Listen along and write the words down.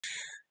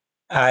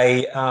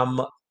I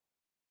am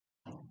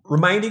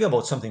reminding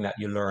about something that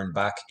you learned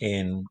back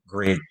in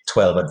grade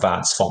 12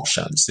 advanced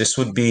functions. This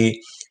would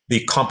be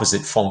the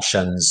composite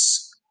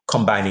functions,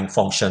 combining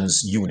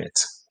functions unit.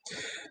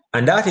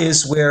 And that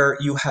is where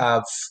you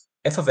have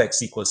f of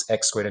x equals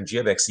x squared and g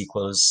of x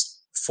equals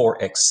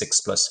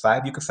 4x6 plus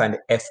 5. You can find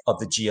the f of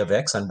the g of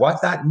x. And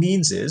what that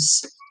means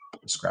is,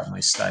 let's grab my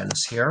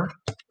stylus here,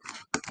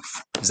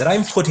 is that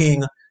I'm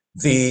putting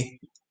the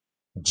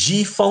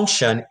g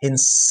function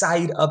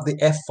inside of the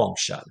f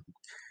function.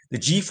 The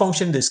g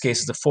function in this case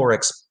is the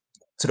 4x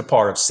to the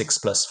power of 6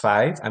 plus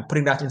 5. I'm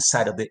putting that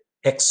inside of the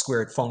x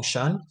squared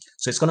function.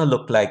 So it's going to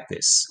look like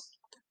this.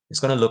 It's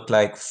going to look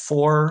like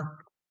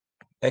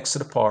 4x to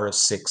the power of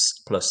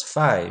 6 plus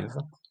 5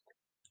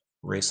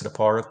 raised to the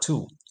power of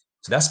 2.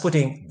 So that's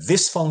putting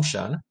this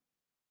function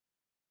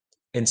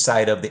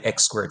inside of the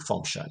x squared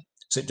function.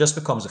 So it just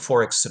becomes a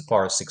 4x to the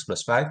power of 6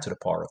 plus 5 to the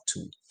power of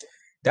 2.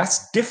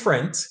 That's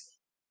different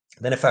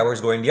than if I was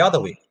going the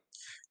other way,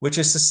 which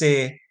is to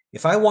say,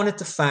 if I wanted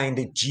to find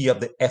the g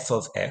of the f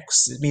of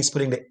x, it means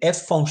putting the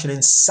f function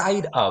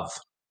inside of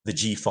the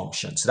g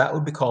function. So that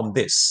would become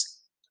this,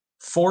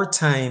 4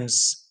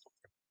 times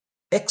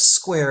x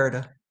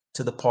squared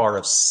to the power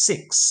of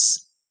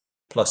 6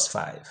 plus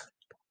 5.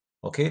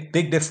 Okay,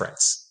 big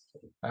difference.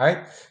 All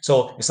right,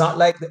 so it's not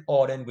like the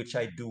order in which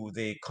I do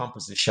the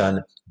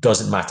composition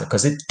doesn't matter,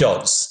 because it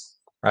does,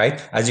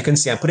 right? As you can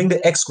see, I'm putting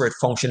the x squared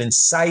function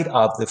inside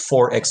of the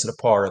 4x to the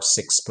power of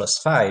 6 plus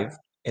 5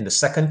 in the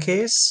second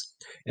case.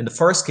 In the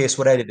first case,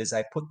 what I did is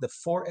I put the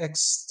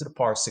 4x to the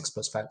power of 6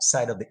 plus 5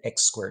 side of the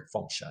x squared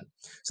function.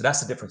 So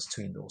that's the difference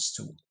between those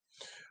two.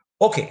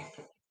 Okay,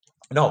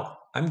 now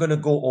I'm going to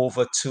go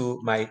over to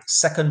my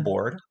second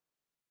board.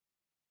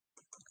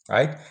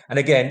 Right? And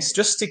again,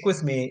 just stick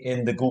with me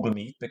in the Google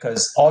Meet,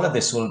 because all of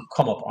this will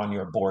come up on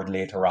your board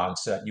later on,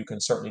 so that you can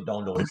certainly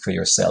download it for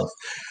yourself.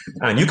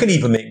 And you can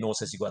even make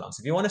notes as you go along.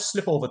 So if you want to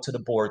slip over to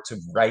the board to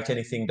write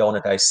anything down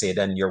that I say,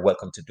 then you're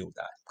welcome to do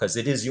that, because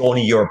it is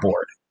only your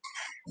board.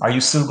 Are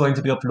you still going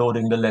to be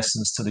uploading the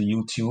lessons to the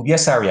YouTube?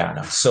 Yes,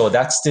 Ariana. So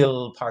that's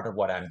still part of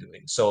what I'm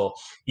doing. So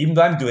even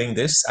though I'm doing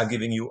this, I'm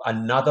giving you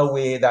another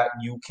way that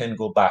you can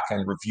go back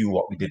and review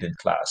what we did in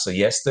class. So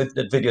yes,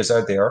 the videos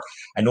are there.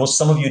 I know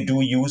some of you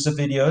do use the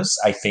videos,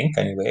 I think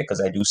anyway, because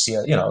I do see,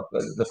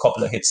 the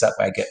couple of hits that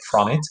I get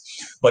from it.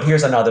 But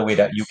here's another way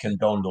that you can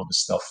download the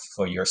stuff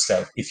for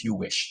yourself if you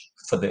wish,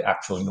 for the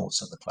actual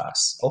notes of the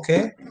class.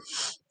 Okay?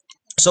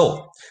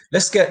 So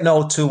let's get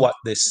now to what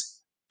this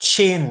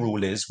chain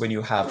rule is when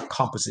you have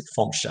composite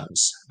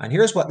functions. And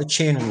here's what the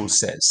chain rule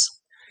says.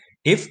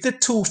 If the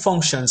two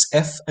functions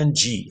f and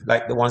g,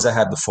 like the ones I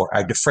had before,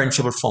 are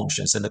differentiable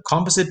functions, and the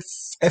composite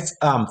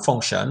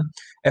function,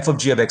 f of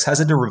g of x, has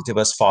a derivative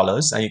as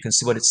follows, and you can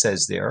see what it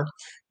says there.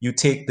 You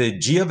take the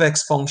g of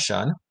x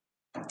function,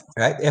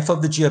 right, f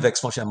of the g of x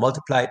function, and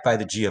multiply it by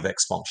the g of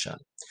x function.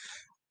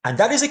 And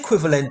that is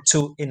equivalent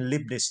to, in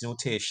Leibniz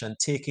notation,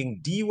 taking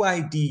dy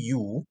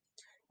du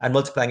and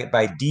multiplying it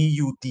by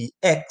du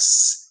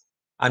dx.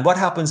 And what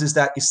happens is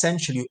that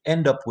essentially you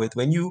end up with,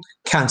 when you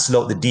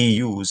cancel out the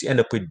du's, you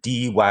end up with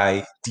dy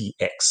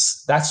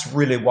dx. That's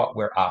really what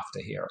we're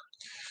after here.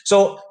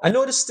 So I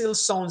know this still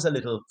sounds a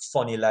little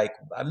funny, like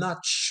I'm not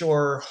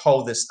sure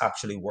how this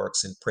actually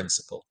works in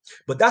principle,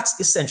 but that's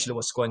essentially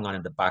what's going on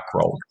in the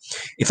background.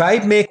 If I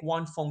make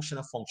one function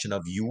a function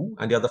of u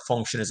and the other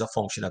function is a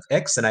function of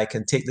x, then I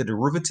can take the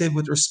derivative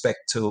with respect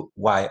to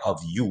y of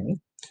u,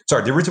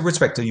 derivative with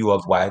respect to u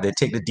of y, they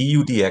take the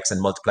du dx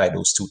and multiply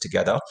those two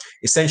together.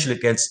 Essentially,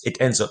 it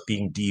ends up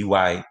being dy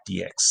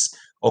dx.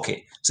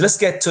 Okay, so let's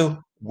get to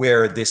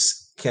where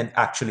this can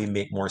actually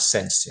make more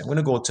sense. I'm going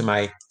to go to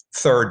my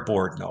third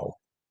board now.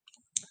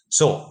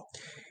 So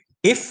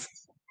if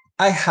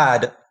I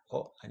had,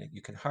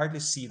 you can hardly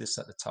see this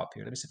at the top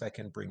here. Let me see if I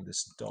can bring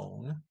this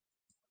down.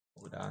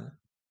 Hold on.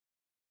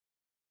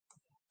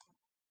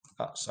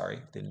 Oh,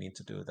 sorry, didn't mean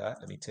to do that.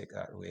 Let me take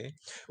that away.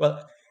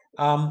 Well,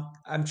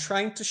 I'm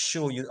trying to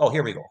show you. Oh,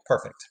 here we go.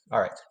 Perfect.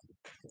 All right.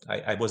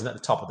 I wasn't at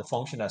the top of the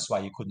function. That's why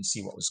you couldn't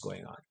see what was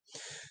going on.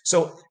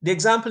 So the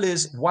example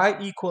is y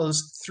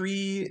equals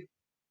 3x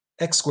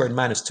squared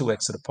minus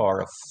 2x to the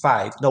power of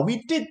 5. Now,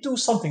 we did do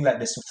something like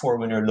this before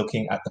when you're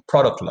looking at the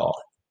product law.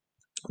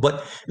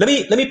 But let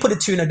me put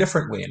it to you in a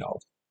different way now.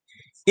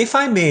 If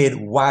I made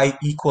y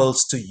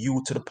equals to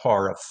u to the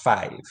power of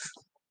 5,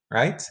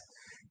 right?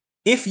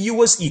 If u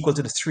was equal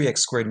to the 3x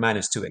squared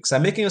minus 2x,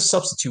 I'm making a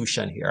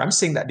substitution here. I'm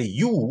saying that the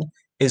u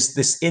is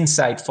this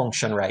inside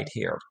function right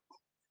here.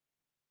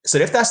 So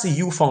if that's the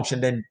u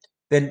function, then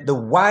the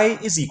y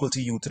is equal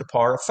to u to the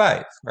power of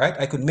 5, right?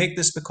 I could make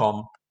this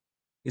become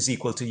is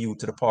equal to u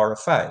to the power of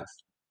 5.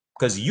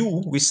 Because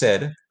u, we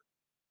said,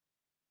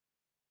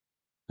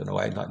 don't know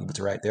why I'm not able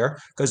to write there,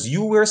 because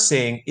u we're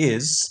saying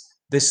is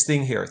this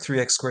thing here,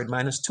 3x squared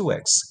minus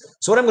 2x.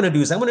 So what I'm going to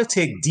do is I'm going to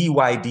take dy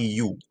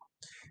du.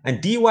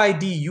 And dy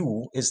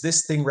du is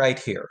this thing right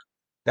here.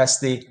 That's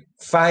the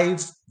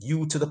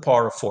 5u to the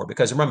power of 4.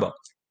 Because remember,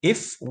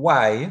 if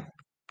y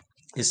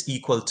is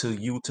equal to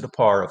u to the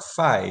power of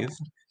 5,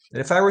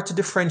 And if I were to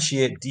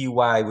differentiate dy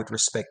with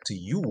respect to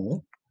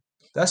u,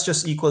 that's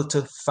just equal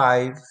to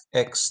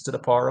 5x to the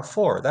power of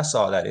 4. That's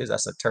all that is.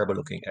 That's a terrible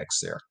looking x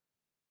there.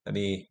 Let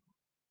me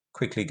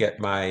quickly get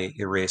my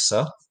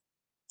eraser.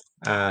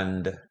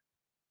 And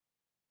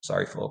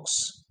sorry,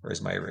 folks,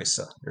 where's my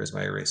eraser? There's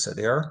my eraser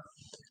there.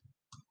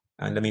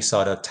 And let me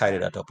sort of tidy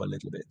that up a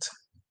little bit.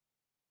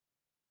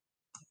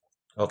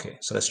 Okay,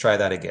 so let's try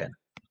that again.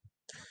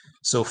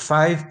 So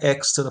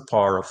 5x to the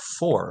power of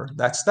 4,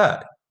 that's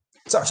that.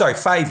 Sorry,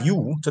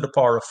 5u to the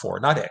power of 4,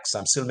 not x.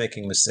 I'm still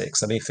making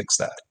mistakes. Let me fix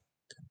that.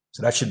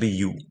 So that should be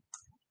u.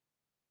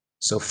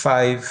 So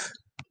 5u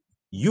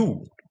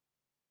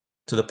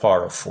to the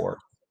power of 4,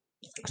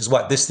 which is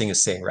what this thing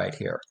is saying right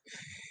here.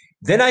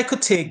 Then I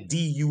could take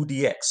du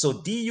dx.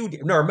 So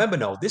now remember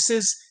now, this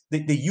is,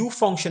 the u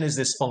function is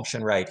this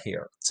function right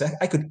here. So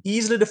I could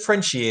easily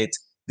differentiate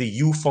the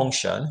u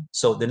function.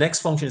 So the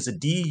next function is the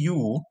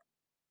du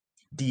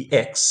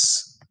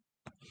dx,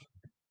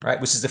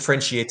 right, which is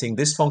differentiating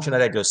this function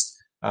that I just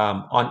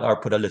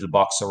put a little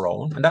box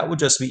around, and that would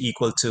just be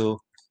equal to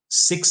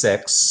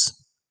 6x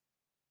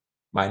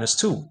minus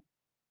 2.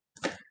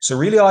 So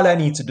really all I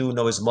need to do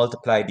now is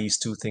multiply these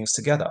two things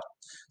together.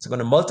 So I'm going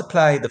to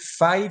multiply the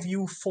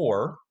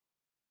 5u4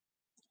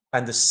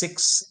 and the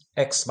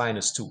 6x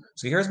minus 2.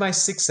 So here's my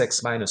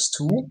 6x minus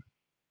 2,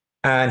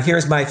 and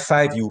here's my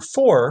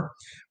 5u4.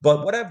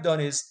 But what I've done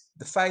is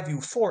the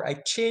 5u4, I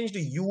changed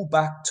the u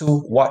back to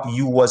what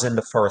u was in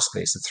the first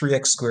place, the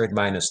 3x squared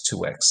minus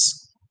 2x.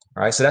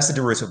 All right, so that's the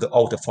derivative of the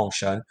outer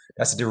function.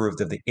 That's the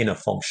derivative of the inner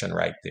function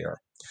right there.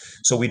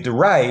 So we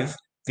derive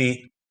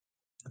the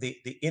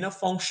inner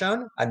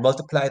function and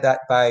multiply that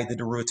by the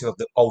derivative of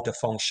the outer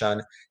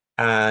function,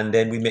 and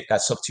then we make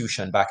that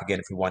substitution back again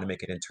if we want to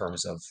make it in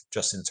terms of,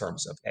 just in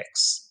terms of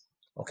x.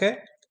 Okay?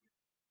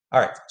 All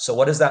right, so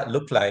what does that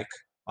look like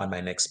on my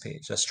next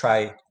page? Let's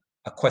try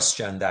a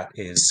question that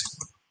is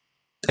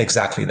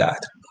exactly that.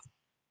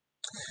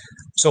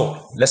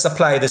 So let's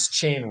apply this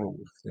chain rule.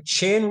 The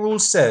chain rule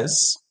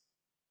says,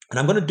 and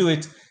I'm going to do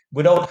it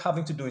without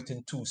having to do it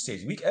in two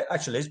stages.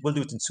 We'll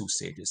do it in two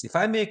stages. If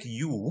I make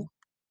u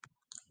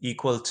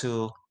equal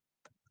to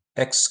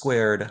x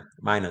squared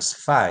minus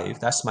 5,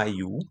 that's my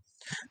u,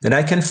 then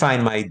I can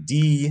find my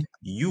du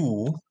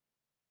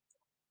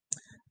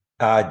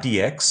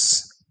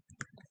dx.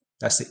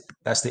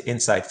 That's the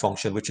inside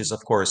function, which is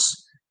of course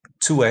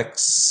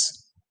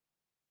 2x,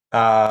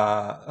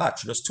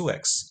 actually just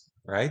 2x,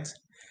 right?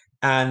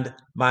 And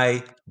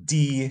my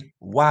dy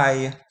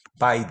by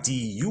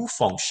du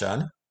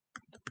function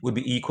would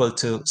be equal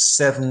to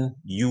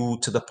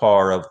 7u to the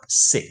power of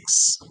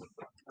 6.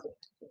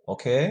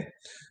 Okay,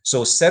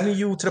 so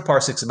 7u to the power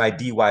of 6 is my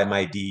dy,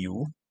 my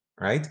du,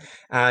 right?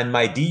 And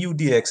my du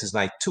dx is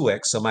my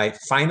 2x. So my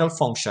final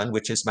function,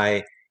 which is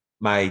my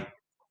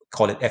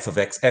call it f of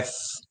x, f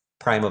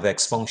prime of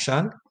x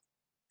function,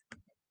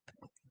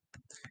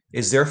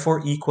 is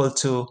therefore equal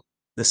to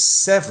the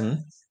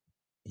 7u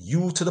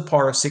to the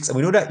power of 6. And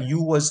we know that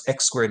u was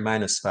x squared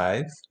minus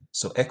 5.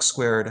 So x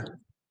squared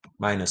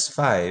minus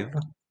 5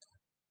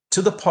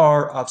 to the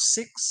power of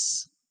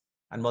 6,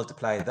 and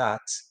multiply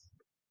that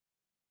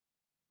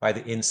by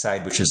the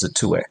inside, which is the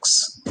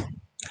 2x.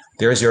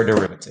 There's your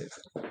derivative.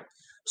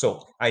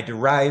 So I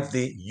derive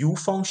the u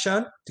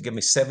function to give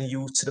me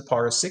 7u to the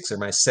power of 6, or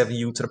my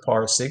 7u to the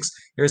power of 6.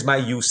 Here's my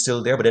u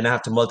still there, but then I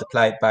have to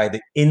multiply it by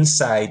the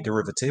inside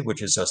derivative,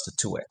 which is just the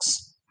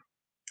 2x.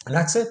 And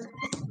that's it.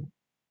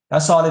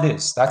 That's all it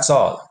is. That's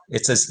all.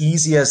 It's as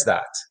easy as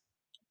that.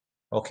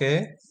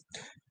 Okay?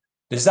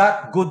 Is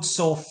that good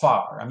so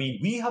far? I mean,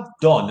 we have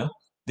done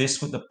this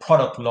with the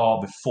product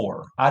law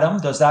before. Adam,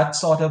 does that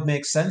sort of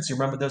make sense? You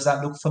remember, does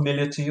that look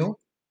familiar to you?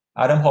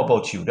 Adam, how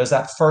about you? Does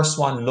that first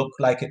one look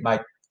like it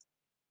might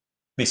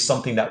be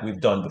something that we've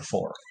done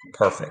before?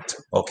 Perfect.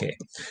 Okay,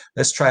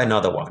 let's try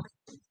another one.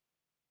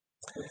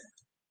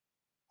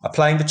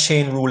 Applying the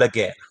chain rule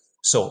again.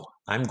 So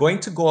I'm going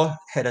to go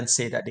ahead and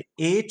say that the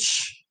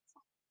h,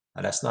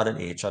 and that's not an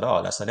h at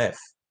all, that's an f.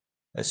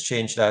 Let's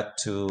change that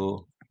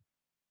to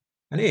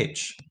an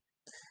h.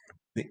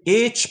 The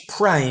h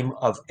prime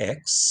of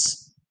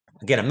x,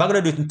 again, I'm not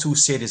going to do it in two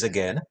stages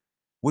again,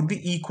 would be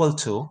equal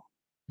to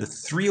the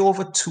 3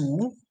 over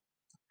 2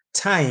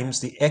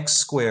 times the x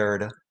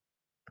squared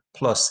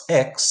plus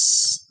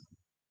x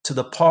to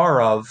the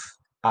power of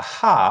a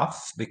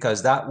half,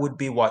 because that would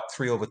be what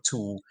 3 over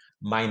 2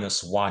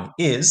 minus 1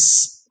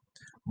 is,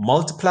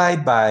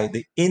 multiplied by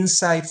the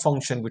inside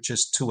function, which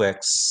is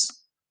 2x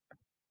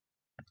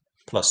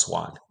plus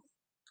 1.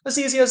 As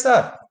easy as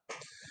that.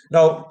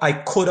 Now, I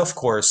could, of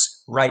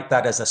course, write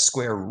that as a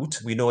square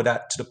root. We know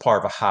that to the power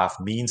of a half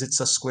means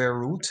it's a square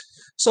root.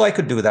 So I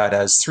could do that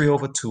as 3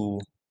 over 2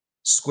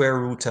 square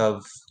root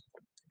of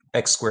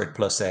x squared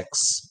plus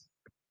x.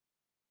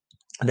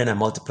 And then I'm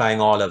multiplying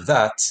all of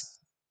that.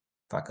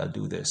 In fact, I'll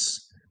do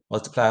this.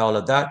 Multiply all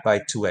of that by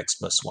 2x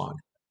plus 1.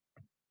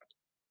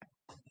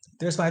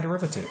 There's my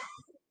derivative.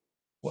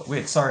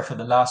 Wait, sorry for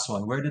the last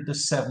one. Where did the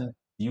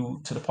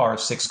 7u to the power of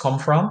 6 come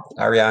from?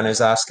 Ariana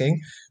is asking.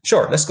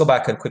 Sure, let's go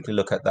back and quickly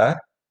look at that.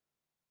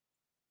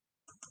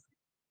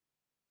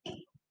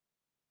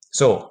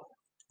 So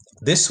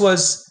this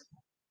was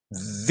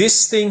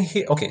this thing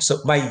here. Okay, so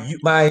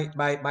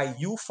my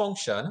u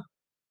function,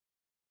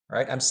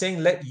 right? I'm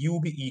saying let u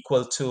be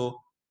equal to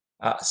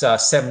x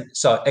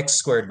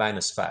squared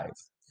minus 5.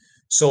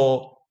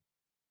 So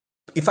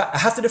if I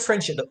have to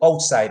differentiate the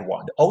outside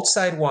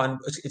one,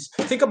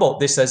 think about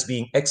this as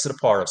being x to the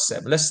power of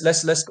 7. Let's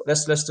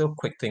do a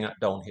quick thing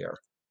down here.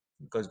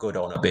 Let's go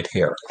down a bit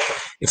here.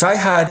 If I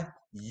had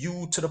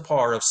u to the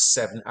power of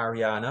 7,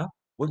 Ariana,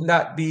 wouldn't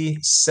that be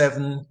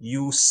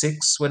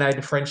 7u6 when I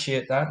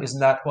differentiate that? Isn't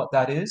that what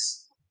that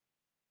is?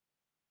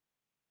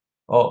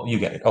 Oh, you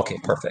get it. Okay,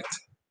 perfect.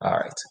 All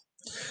right.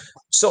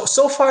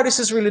 So far, this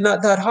is really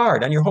not that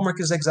hard, and your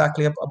homework is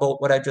exactly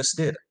about what I just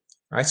did.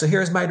 All right, so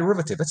here's my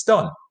derivative. It's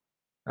done.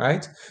 All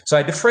right, so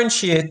I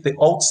differentiate the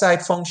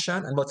outside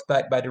function and multiply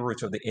it by the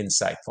root of the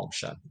inside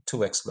function,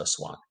 2x plus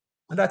 1.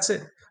 And that's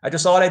it.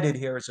 All I did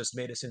here is just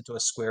made this into a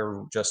square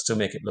root just to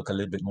make it look a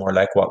little bit more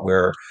like what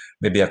we're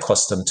maybe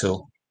accustomed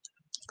to.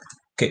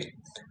 Okay,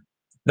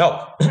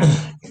 now,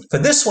 for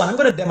this one, I'm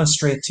going to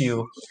demonstrate to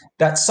you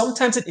that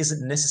sometimes it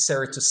isn't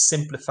necessary to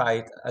simplify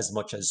it as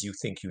much as you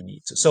think you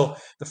need to. So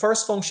the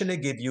first function they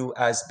give you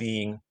as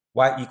being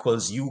y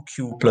equals u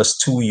cubed plus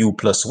 2u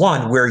plus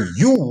 1, where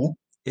u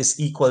is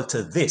equal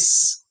to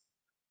this,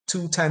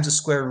 2 times the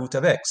square root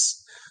of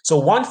x. So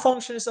one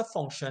function is a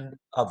function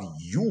of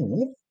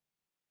u,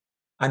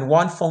 and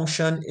one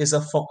function is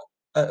a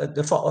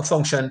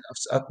function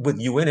with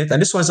u in it,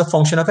 and this one is a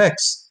function of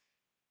x.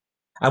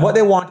 And what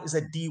they want is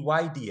a dy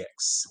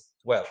dx.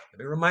 Well, let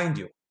me remind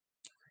you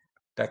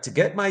that to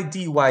get my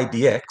dy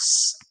dx,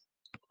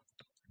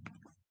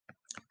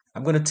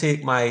 I'm going to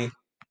take my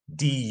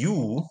dy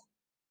du,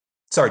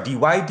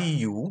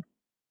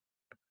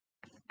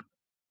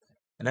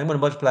 and I'm going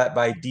to multiply it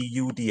by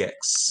du dx.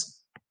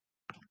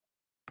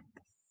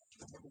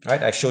 All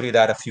right, I showed you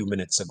that a few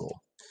minutes ago.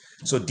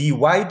 So dy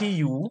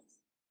du,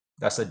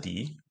 that's a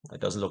d. It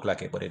doesn't look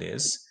like it, but it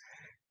is.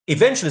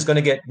 Eventually, it's going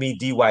to get me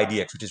dy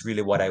dx, which is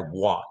really what I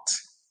want.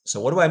 So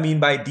what do I mean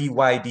by dy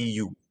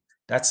du?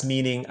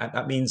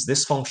 That means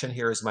this function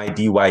here is my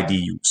dy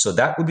du. So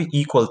that would be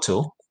equal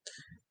to,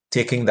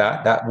 taking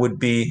that would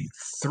be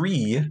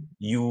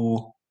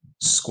 3u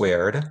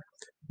squared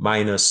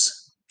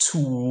minus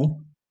 2,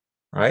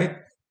 right?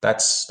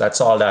 That's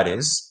all that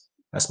is.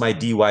 That's my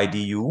dy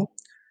du.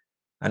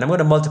 And I'm going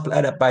to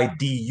multiply that by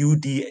du,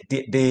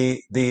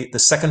 the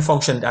second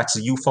function, that's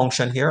the u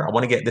function here. I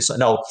want to get this one.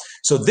 Now,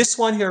 so this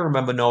one here,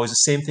 remember now, is the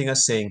same thing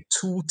as saying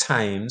 2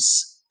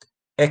 times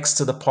x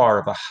to the power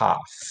of a half.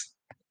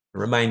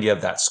 Remind you of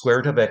that. Square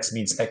root of x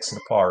means x to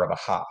the power of a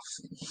half.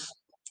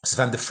 So if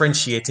I'm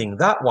differentiating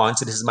that one,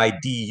 so this is my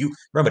du.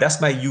 Remember, that's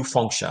my u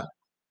function.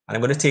 And I'm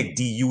going to take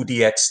du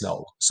dx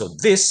now. So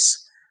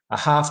this, a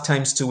half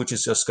times 2, which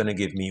is just going to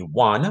give me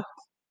 1.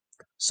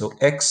 So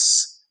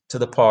x to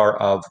the power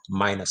of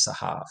minus a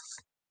half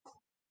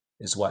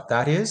is what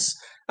that is.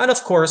 And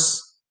of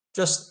course,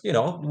 just,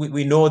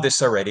 we know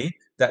this already,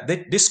 that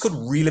this could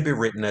really be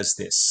written as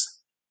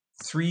this.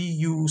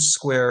 3u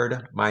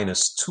squared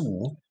minus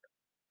 2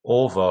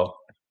 over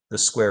the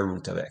square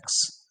root of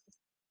x,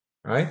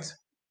 right?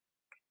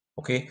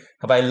 Okay,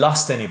 have I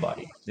lost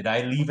anybody? Did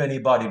I leave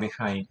anybody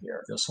behind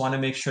here? Just want to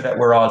make sure that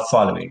we're all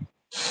following.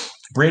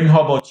 Braden,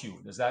 how about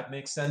you? Does that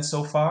make sense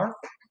so far?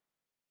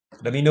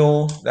 Let me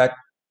know that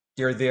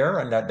you're there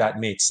and that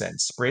made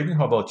sense. Braden,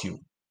 how about you?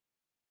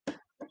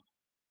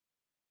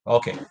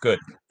 Okay, good.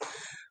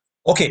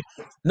 Okay,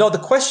 now the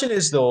question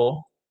is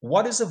though,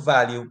 what is the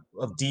value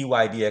of dy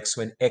dx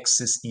when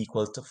x is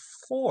equal to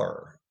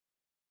 4?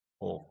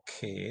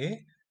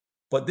 Okay,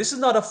 but this is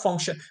not a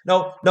function.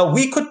 Now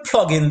we could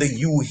plug in the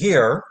u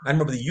here, and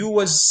remember the u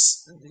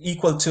was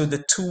equal to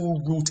the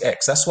 2 root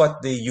x. That's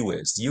what the u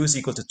is. The u is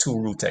equal to 2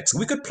 root x.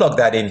 We could plug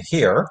that in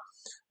here,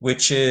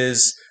 which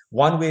is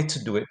one way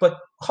to do it. But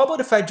how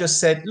about if I just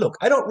said, look,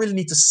 I don't really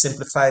need to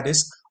simplify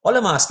this. All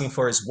I'm asking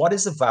for is what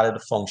is the value of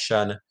the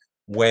function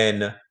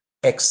when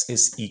x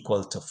is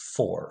equal to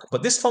 4.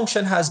 But this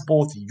function has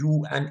both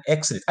u and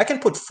x in it. I can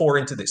put 4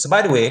 into this. So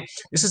by the way,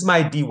 this is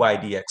my dy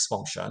dx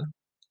function.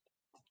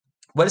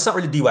 Well, it's not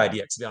really dy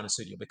dx, to be honest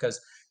with you, because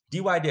dy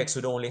dx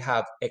would only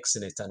have x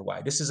in it and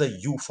y. This is a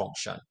u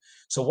function.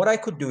 So what I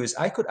could do is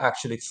I could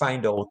actually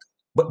find out,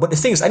 but the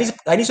thing is, I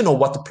need to know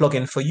what to plug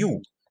in for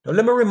u. Now,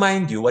 let me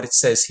remind you what it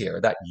says here,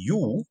 that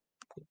u,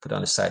 put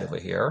on the side over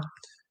here,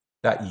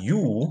 that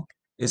u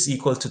is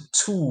equal to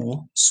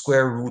 2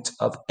 square root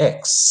of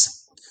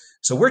x.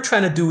 So we're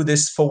trying to do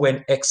this for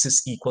when x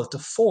is equal to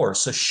 4.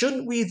 So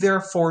shouldn't we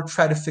therefore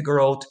try to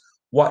figure out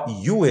what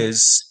u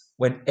is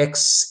when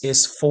x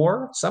is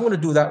 4? So I'm going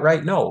to do that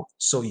right now.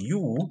 So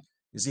u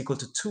is equal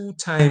to 2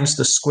 times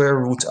the square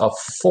root of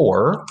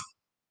 4. All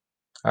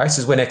right, this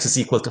is when x is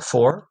equal to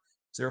 4.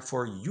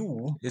 Therefore,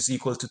 u is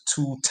equal to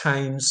 2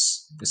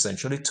 times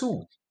essentially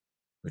 2,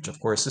 which of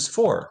course is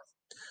 4.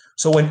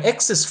 So when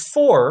x is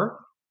 4,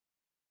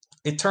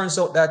 it turns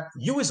out that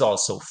u is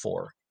also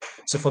 4.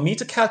 So for me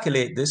to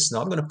calculate this,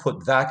 now I'm going to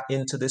put that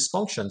into this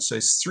function. So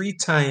it's 3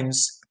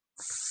 times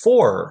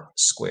 4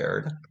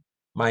 squared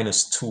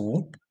minus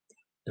 2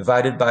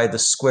 divided by the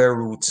square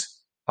root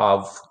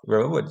of,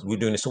 remember, we're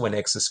doing this when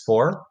x is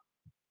 4.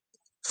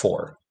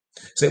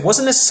 So it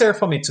wasn't necessary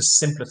for me to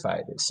simplify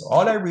this. So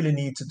all I really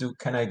need to do,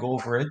 can I go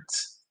over it?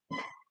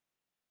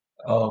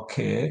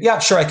 Okay. Yeah,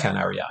 sure I can,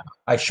 Ariana.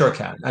 I sure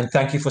can. And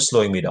thank you for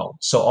slowing me down.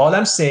 So all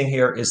I'm saying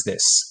here is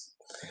this.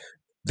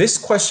 This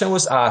question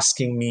was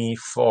asking me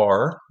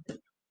for,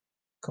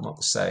 come up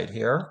the side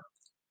here,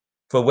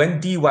 for when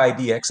dy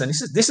dx, and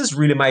this is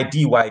really my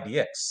dy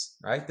dx,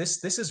 right?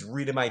 This is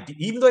really my,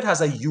 even though it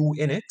has a u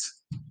in it,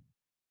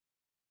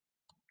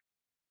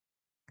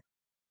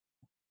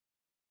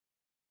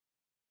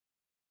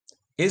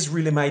 is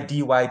really my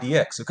dy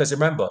dx, because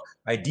remember,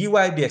 my dy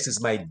dx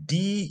is my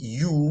dy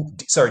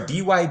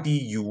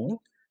du.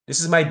 This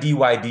is my dy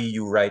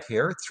du right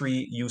here,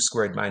 3u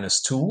squared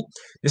minus 2.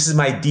 This is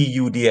my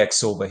du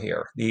dx over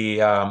here,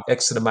 the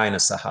x to the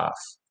minus a half.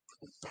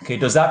 Okay,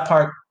 does that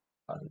part,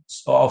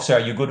 oh,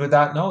 sorry, you good with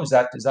that? No, is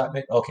that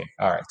okay,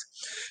 all right.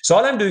 So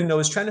all I'm doing now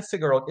is trying to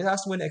figure out, it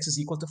has to when x is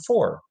equal to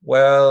 4.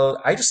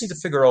 Well, I just need to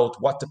figure out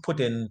what to put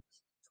in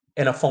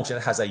a function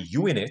that has a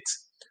u in it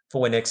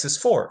for when x is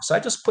 4. So I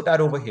just put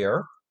that over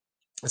here.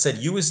 I said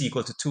u is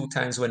equal to 2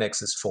 times when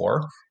x is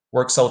 4.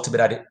 Works out to be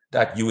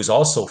that u is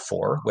also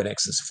 4 when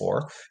x is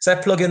 4. So I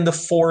plug in the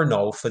 4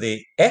 now for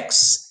the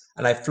x,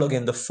 and I plug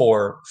in the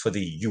 4 for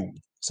the u.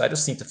 So I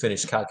just need to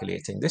finish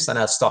calculating this, and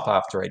I'll stop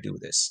after I do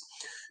this.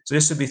 So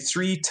this would be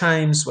 3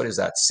 times, what is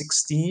that,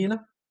 16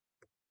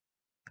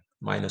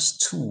 minus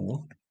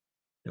 2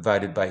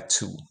 divided by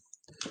 2.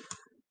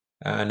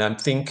 And I'm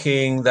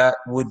thinking that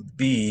would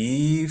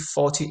be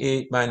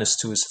 48 minus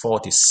 2 is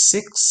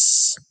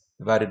 46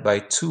 divided by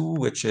 2,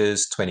 which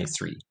is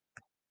 23.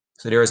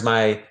 So there's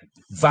my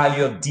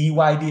value of dy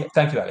dx.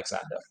 Thank you,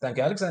 Alexander. Thank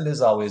you. Alexander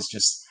is always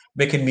just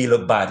making me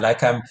look bad.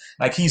 Like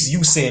he's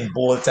Usain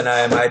Bolt and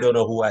I don't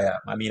know who I am.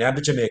 I mean, I'm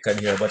the Jamaican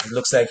here, but it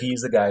looks like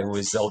he's the guy who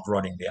is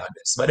outrunning me on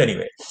this. But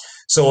anyway,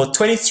 so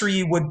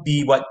 23 would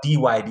be what dy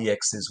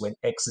dx is when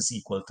x is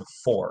equal to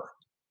 4.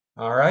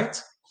 All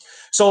right.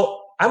 So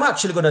I'm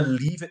actually going to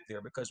leave it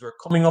there because we're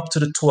coming up to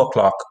the 2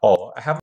 o'clock hour. I have